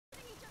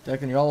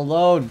Declan, you're all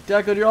alone.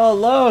 Declan, you're all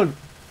alone.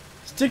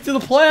 Stick to the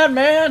plan,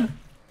 man.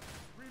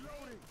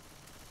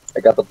 I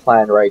got the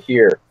plan right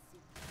here.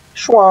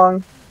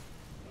 Schwang.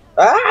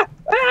 Ah!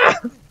 Ah!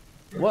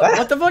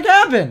 What the fuck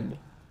happened?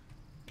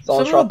 Someone Some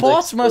of the shot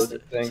bots must.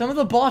 explosive thing. Some of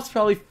the bots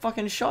probably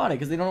fucking shot it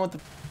because they don't know what the.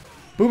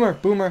 Boomer,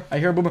 boomer. I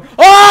hear a boomer.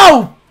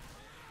 Oh!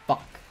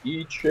 Fuck.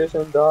 Eat shit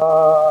and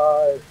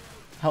die.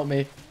 Help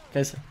me,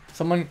 guys.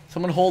 Someone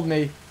hold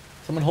me.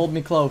 Someone hold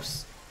me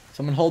close.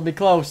 Someone hold me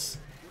close.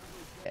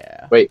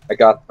 Yeah. Wait, I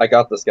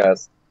got this,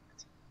 guys.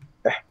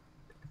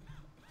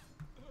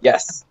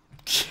 Yes.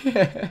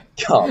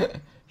 Come.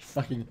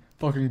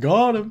 Fucking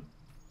got him.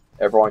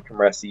 Everyone can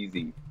rest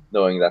easy,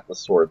 knowing that the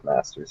sword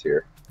master's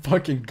here.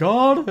 Fucking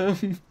got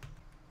him.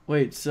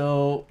 Wait,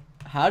 so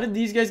how did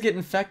these guys get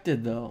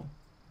infected though?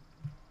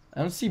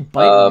 I don't see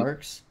bite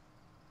marks.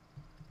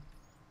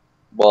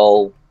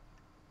 Well,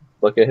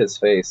 look at his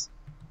face.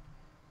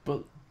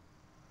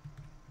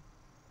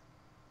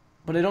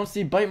 But I don't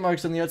see bite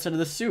marks on the outside of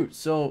the suit.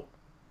 So,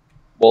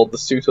 well, the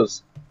suit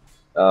was,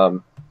 like,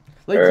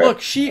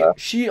 look,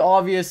 she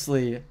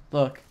obviously,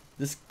 look,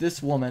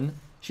 this woman,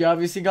 she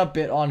obviously got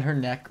bit on her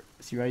neck.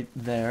 See right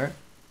there,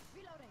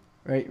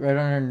 right on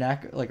her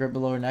neck, like right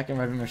below her neck, and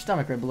right on her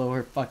stomach, right below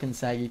her fucking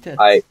saggy tits.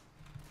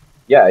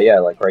 Yeah,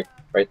 like right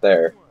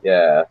there.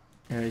 Yeah.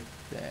 Right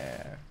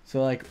there.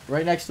 So like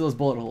right next to those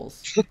bullet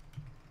holes.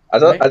 I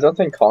don't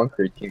think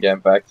concrete can get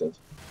infected.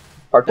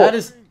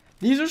 Parkour.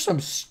 These are some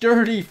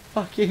sturdy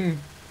fucking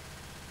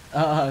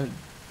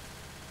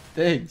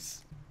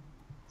things.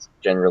 It's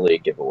generally a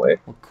giveaway.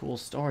 Well, cool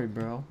story,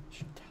 bro. You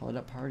should tell it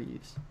at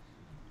parties.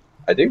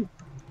 I do.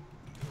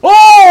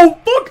 Oh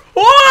fuck!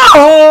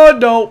 Oh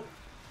no!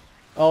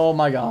 Oh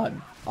my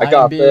god! I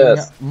got being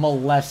this.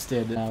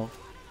 molested now.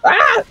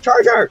 Ah!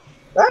 Charger!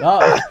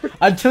 Ah!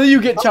 Until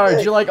you get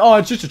charged, you're like, oh,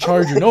 it's just a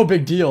charger, no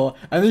big deal.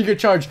 And then you get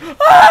charged.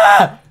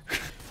 Ah!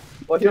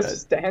 Well, he was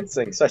just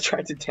dancing, so I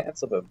tried to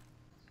dance with him.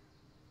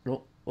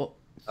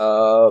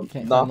 Not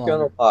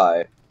gonna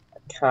lie, I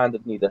kind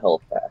of need a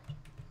health pack.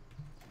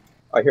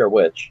 I hear a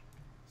witch.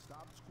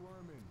 Stop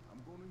squirming.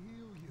 I'm gonna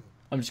heal you.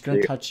 I'm just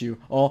gonna touch you.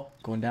 Oh,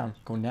 going down,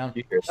 going down.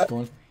 You hear Just that?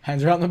 going.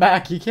 Hands are out in the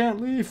back. He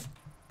can't leave.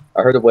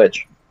 I heard a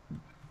witch.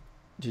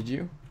 Did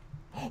you?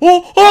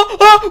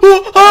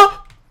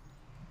 Oh!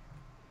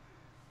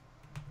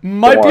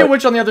 Might be a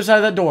witch on the other side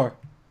of that door.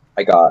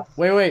 I got.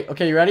 Wait.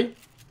 Okay, you ready?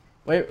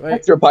 Wait.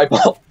 That's your pipe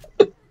ball.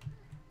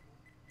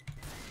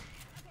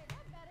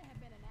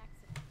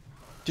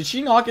 Did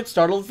she not get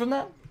startled from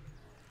that?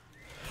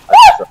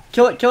 Ah!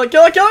 Kill it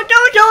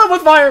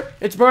with fire!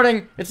 It's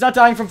burning. It's not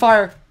dying from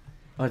fire.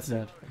 Oh, it's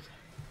dead.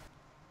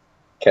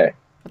 Okay.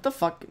 What the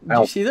fuck? Do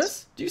you see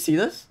this? Do you see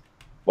this?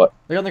 What?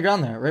 Like on the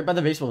ground there, right by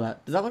the baseball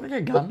bat. Does that look like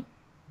a gun?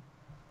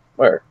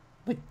 Where?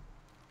 Like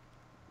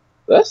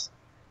this?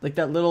 Like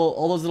that little,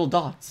 all those little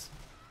dots.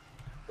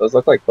 Those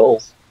look like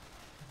holes.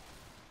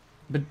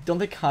 But don't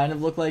they kind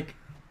of look like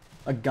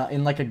a gun,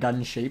 in like a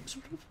gun shape,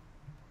 sort of?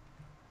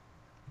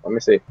 Let me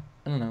see.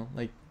 I don't know,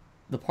 like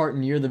the part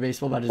near the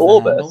baseball bat is A the little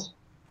handle. bit.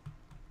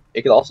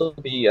 It could also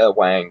be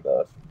Wang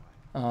though.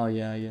 Oh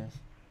yeah, I guess.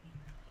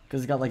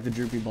 Cause it's got like the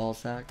droopy ball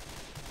sack.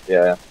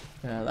 Yeah.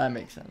 Yeah, that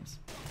makes sense.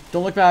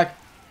 Don't look back.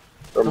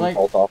 Don't make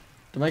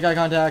eye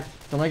contact.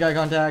 Don't make eye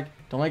contact.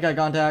 Don't make eye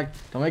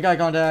contact. Don't make eye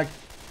contact.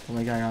 Don't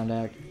make eye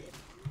contact.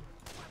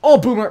 Oh,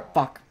 boomer!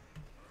 Fuck.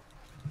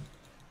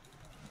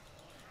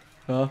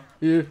 Yeah,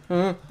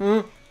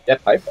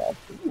 pipe bomb.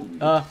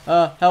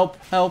 Help.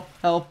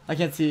 I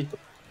can't see.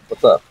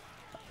 What's up?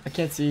 I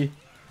can't see.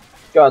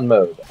 Gun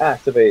mode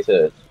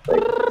activated.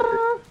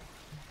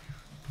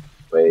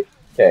 Wait.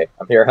 Okay,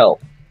 I'm here.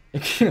 Help.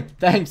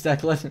 Thanks,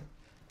 Declan.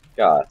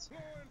 God.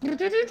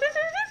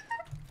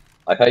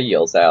 Like how he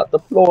yells out,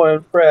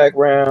 deploying frag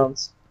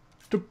rounds.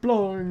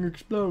 Deploying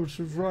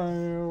explosive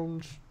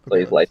rounds. So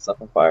he lights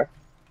up on fire.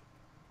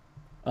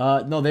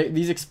 No,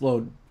 these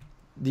explode.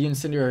 The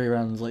incendiary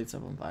rounds lights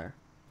up on fire.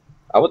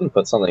 I wouldn't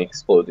put something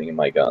exploding in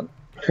my gun.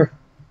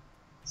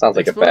 Sounds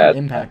like a Explode bad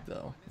impact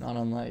though. Not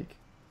unlike.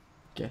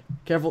 Okay,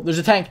 careful. There's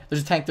a tank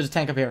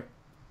up here.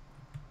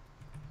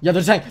 Yeah,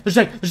 there's a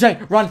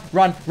tank. Run.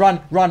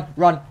 Running away.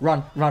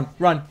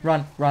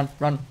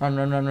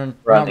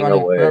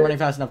 We're not running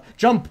fast enough.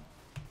 Jump.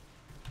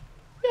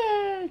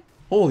 Yay.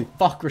 Holy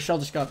fuck, Rochelle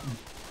just got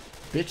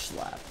bitch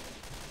slapped.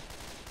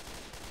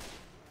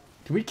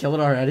 Did we kill it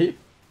already?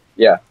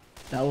 Yeah.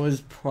 That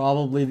was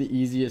probably the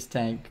easiest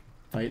tank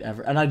fight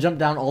ever. And I jumped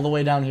down all the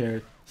way down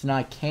here, so now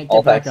I can't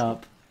get back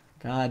up.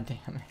 God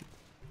damn it.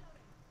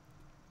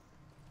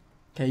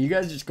 Okay, you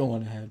guys just go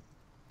on ahead.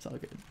 It's all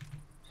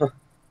good.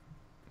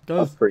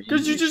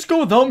 Because you just go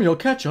without me, I'll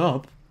catch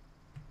up.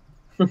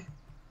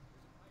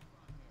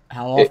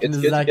 How often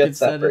does that get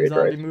said in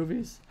zombie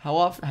movies? How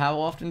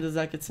often does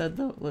that get said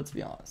though? Let's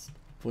be honest.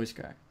 Voice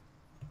crack.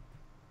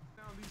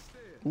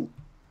 Ooh.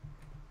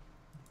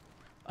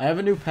 I have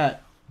a new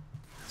pet.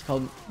 It's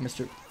called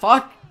Mr.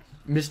 Fuck!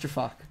 Mr.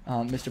 Fuck.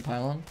 Mr.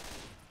 Pylon.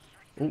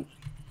 Ooh.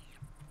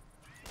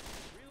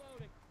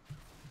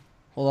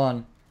 Hold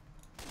on.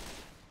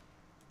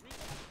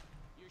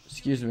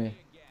 Excuse me.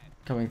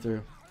 coming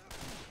through.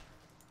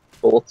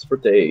 Bullets for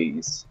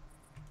days.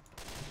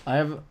 I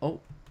have. Oh,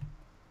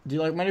 do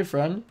you like my new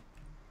friend,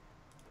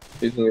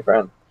 Who's your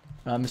friend?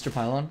 Mr.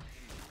 Pylon?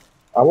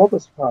 I love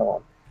this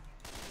pylon.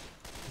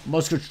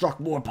 Must construct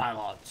more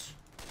pylons.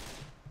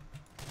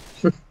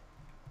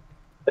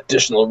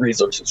 Additional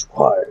resources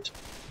required.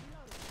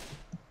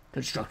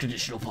 Construct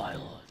additional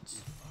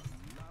pylons.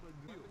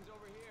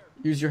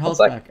 Use your health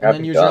What's pack, that? and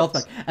then use your health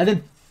Guns. pack, and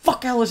then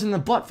fuck Alice in the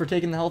butt for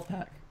taking the health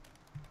pack.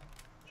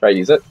 Should I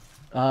use it?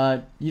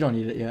 You don't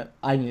need it yet.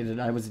 I need it.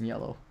 I was in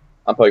yellow.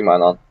 I'm putting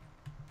mine on.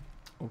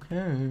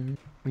 Okay.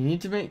 We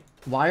need to make.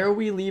 Why are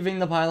we leaving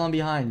the pylon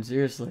behind?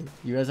 Seriously,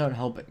 you guys aren't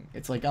helping.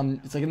 It's like I'm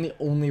the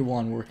only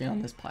one working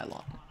on this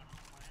pylon.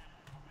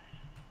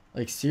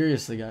 Like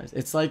seriously, guys.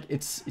 It's like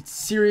it's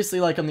seriously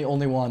like I'm the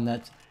only one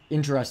that's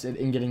interested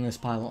in getting this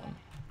pylon.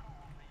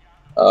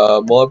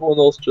 Well, everyone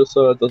else just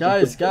doesn't.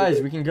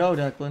 Guys, we can go,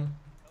 Declan.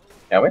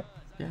 Can we?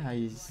 Yeah,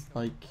 he's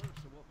like,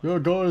 yeah,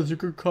 guys, you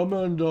could come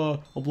and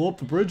I'll blow up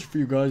the bridge for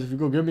you guys if you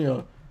go give me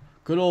a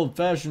good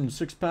old-fashioned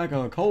 6-pack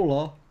of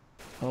cola.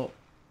 Oh,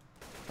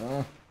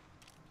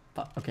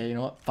 okay, you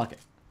know what? Fuck it.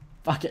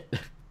 Fuck it.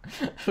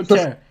 Who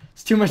cares?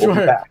 It's too much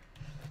work. Back.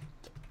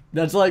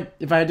 That's like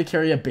if I had to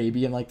carry a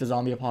baby in like the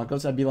zombie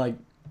apocalypse, I'd be like,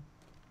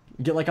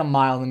 get like a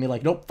mile and then be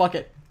like, nope, fuck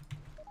it.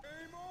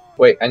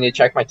 Wait, I need to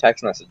check my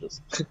text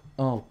messages.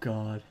 Oh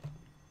god,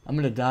 I'm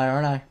gonna die,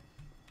 aren't I?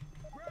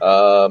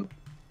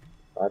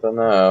 I don't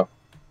know.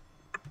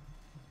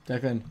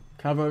 Declan,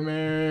 cover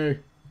me.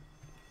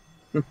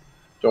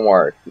 Don't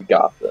worry, we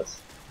got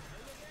this.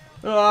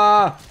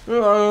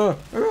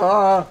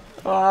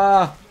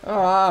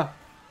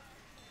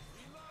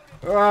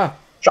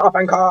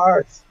 Shopping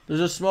carts! There's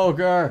a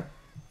smoker.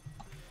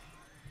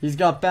 He's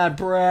got bad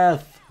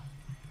breath.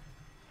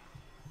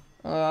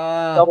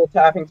 Double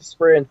tapping to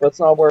sprint, but it's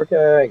not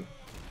working.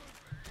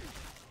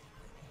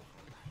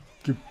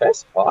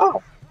 Piss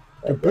off.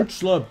 You bitch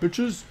slap,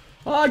 bitches.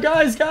 Ah,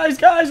 guys,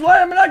 why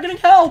am I not getting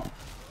help?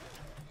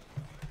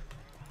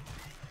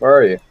 Where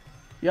are you?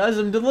 Guys,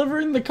 I'm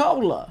delivering the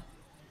cola.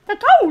 The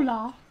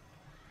cola.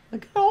 The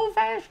good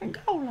old-fashioned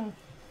cola.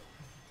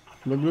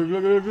 Look.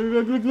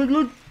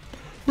 Brrr.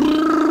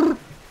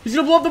 He's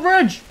gonna blow up the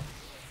bridge.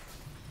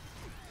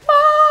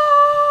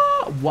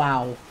 Ah!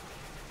 Wow.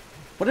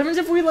 What happens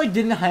if we like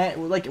didn't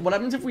what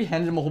happens if we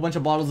handed him a whole bunch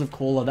of bottles of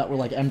cola that were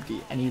like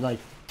empty and he like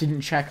didn't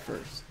check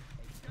first?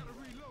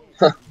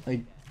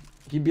 Like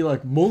he'd be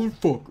like,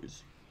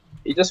 motherfuckers.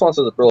 He just wants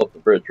us to blow up the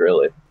bridge,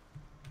 really.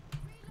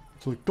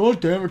 It's like, god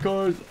damn it,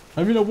 guys.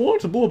 I mean, I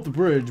want to blow up the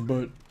bridge,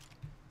 but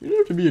you don't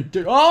have to be a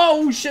dick.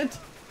 Oh shit!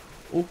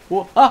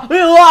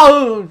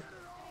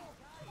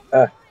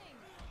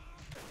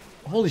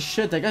 Holy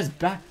shit, that guy's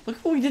back. Look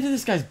at what we did to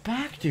this guy's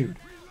back, dude.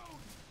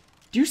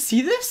 Do you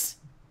see this?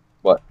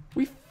 What?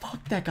 We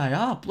fucked that guy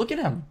up. Look at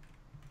him.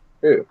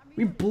 Who?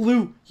 You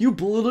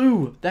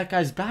blew that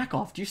guy's back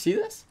off. Do you see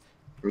this?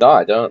 No,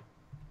 I don't.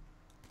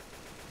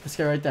 This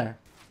guy right there.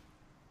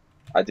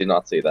 I do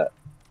not see that.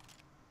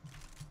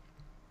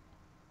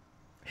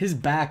 His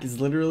back is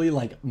literally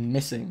like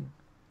missing.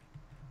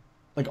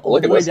 Like all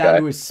Look the at way this down guy.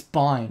 to his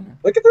spine.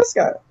 Look at this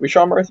guy. We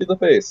shot him right through the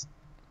face.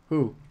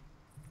 Who?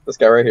 This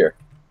guy right here.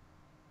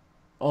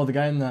 Oh, the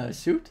guy in the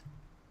suit?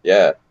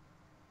 Yeah.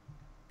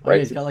 Oh, Right yeah,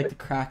 he's to got the like face.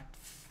 the cracked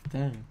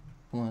thing.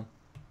 Hold on.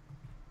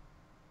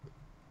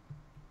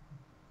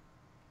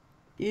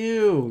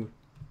 Ew.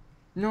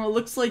 No, it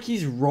looks like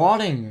he's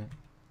rotting.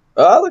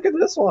 Oh, look at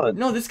this one.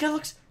 No, this guy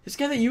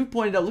that you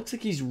pointed out looks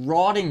like he's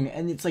rotting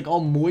and it's like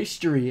all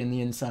moistury in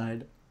the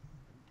inside.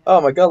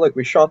 Oh my god, look,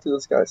 we shot through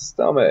this guy's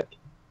stomach.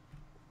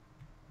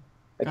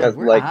 That God, guy's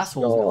we're legs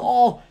assholes.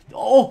 gone.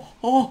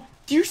 Oh,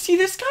 do you see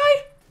this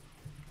guy?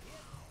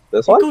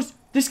 This one?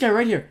 This guy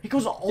right here. He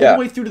goes all Yeah. the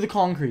way through to the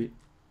concrete.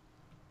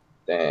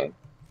 Dang.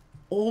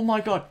 Oh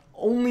my god,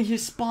 only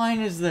his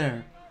spine is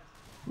there.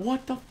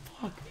 What the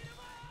fuck?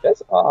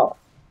 That's off.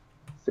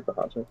 Super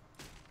hunter.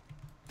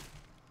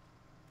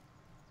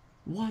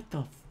 What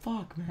the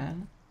fuck,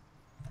 man?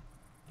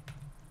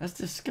 That's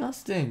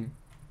disgusting.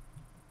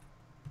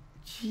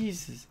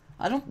 Jesus.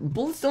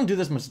 Bullets don't do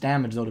this much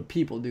damage though to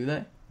people, do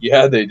they?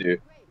 Yeah, they do.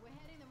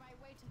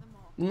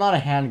 Not a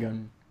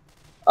handgun.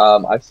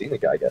 I've seen a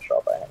guy get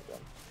shot by a handgun.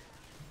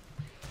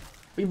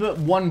 But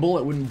one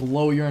bullet wouldn't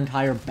blow your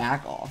entire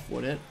back off,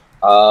 would it?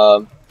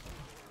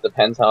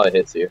 Depends how it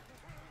hits you.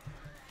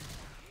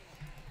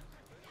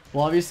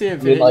 Well, obviously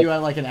if I mean, it hit like, you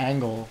at like an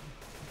angle.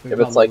 If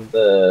it's like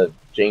the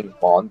James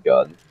Bond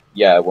gun,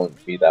 yeah, it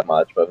won't be that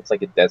much. But if it's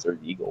like a Desert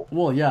Eagle,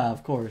 Well, yeah,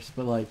 of course,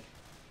 but like...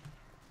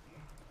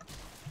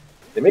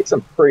 they make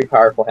some pretty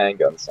powerful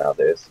handguns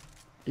nowadays.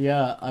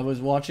 Yeah, I was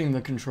watching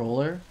The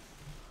Controller,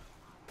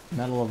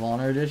 Medal of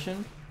Honor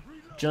edition,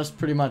 just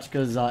pretty much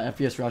because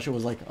FPS Russia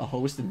was like a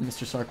host and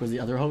Mr. Sark was the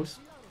other host.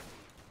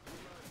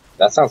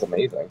 That sounds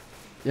amazing.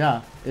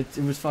 Yeah, it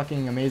was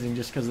fucking amazing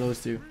just because of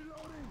those two.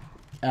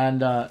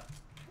 And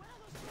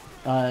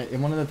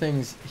in one of the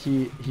things,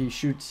 he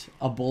shoots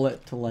a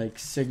bullet to like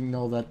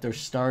signal that they're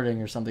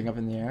starting or something up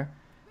in the air.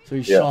 So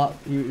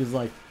he was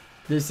like,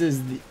 This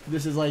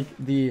is like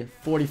the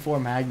 44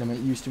 Magnum. It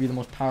used to be the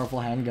most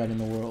powerful handgun in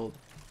the world.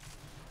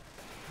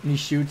 And he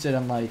shoots it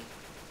and like,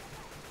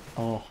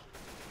 oh,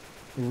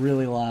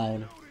 really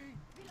loud.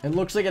 It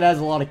looks like it has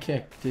a lot of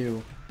kick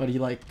too, but he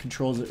like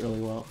controls it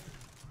really well.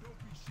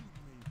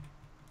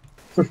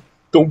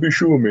 Don't be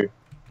shooting me.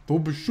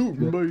 Don't be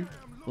shooting me.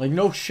 Like,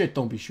 no shit,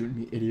 don't be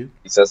shooting me, idiot.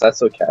 He says that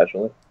so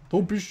casually.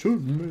 Don't be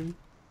shooting me.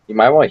 You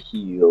might want to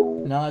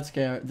heal. No, it's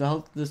scary. The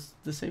health,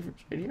 the safe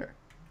room's right here.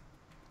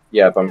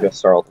 Yeah, but I'm gonna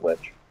start with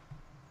witch.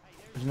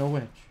 There's no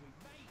witch.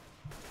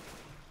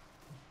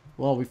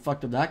 Well, we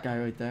fucked up that guy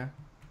right there.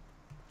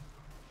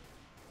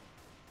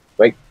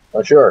 Wait,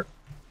 oh sure.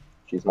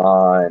 She's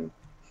mine.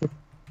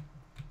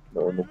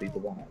 No one will be the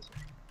wiser.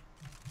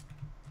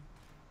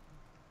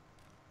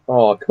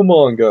 Oh, come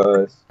on,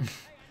 guys.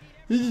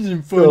 This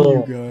isn't fun,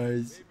 you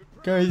guys.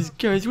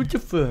 Guys, what the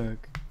fuck?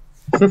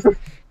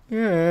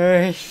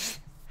 Guys.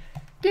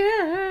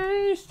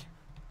 Guys.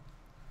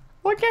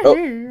 What the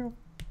hell?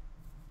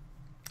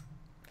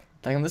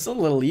 Damn, this is a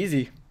little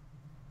easy.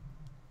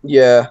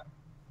 Yeah.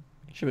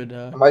 Should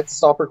I might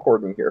stop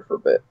recording here for a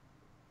bit.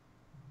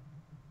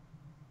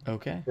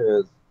 Okay.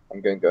 Because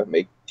I'm gonna go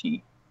make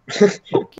tea.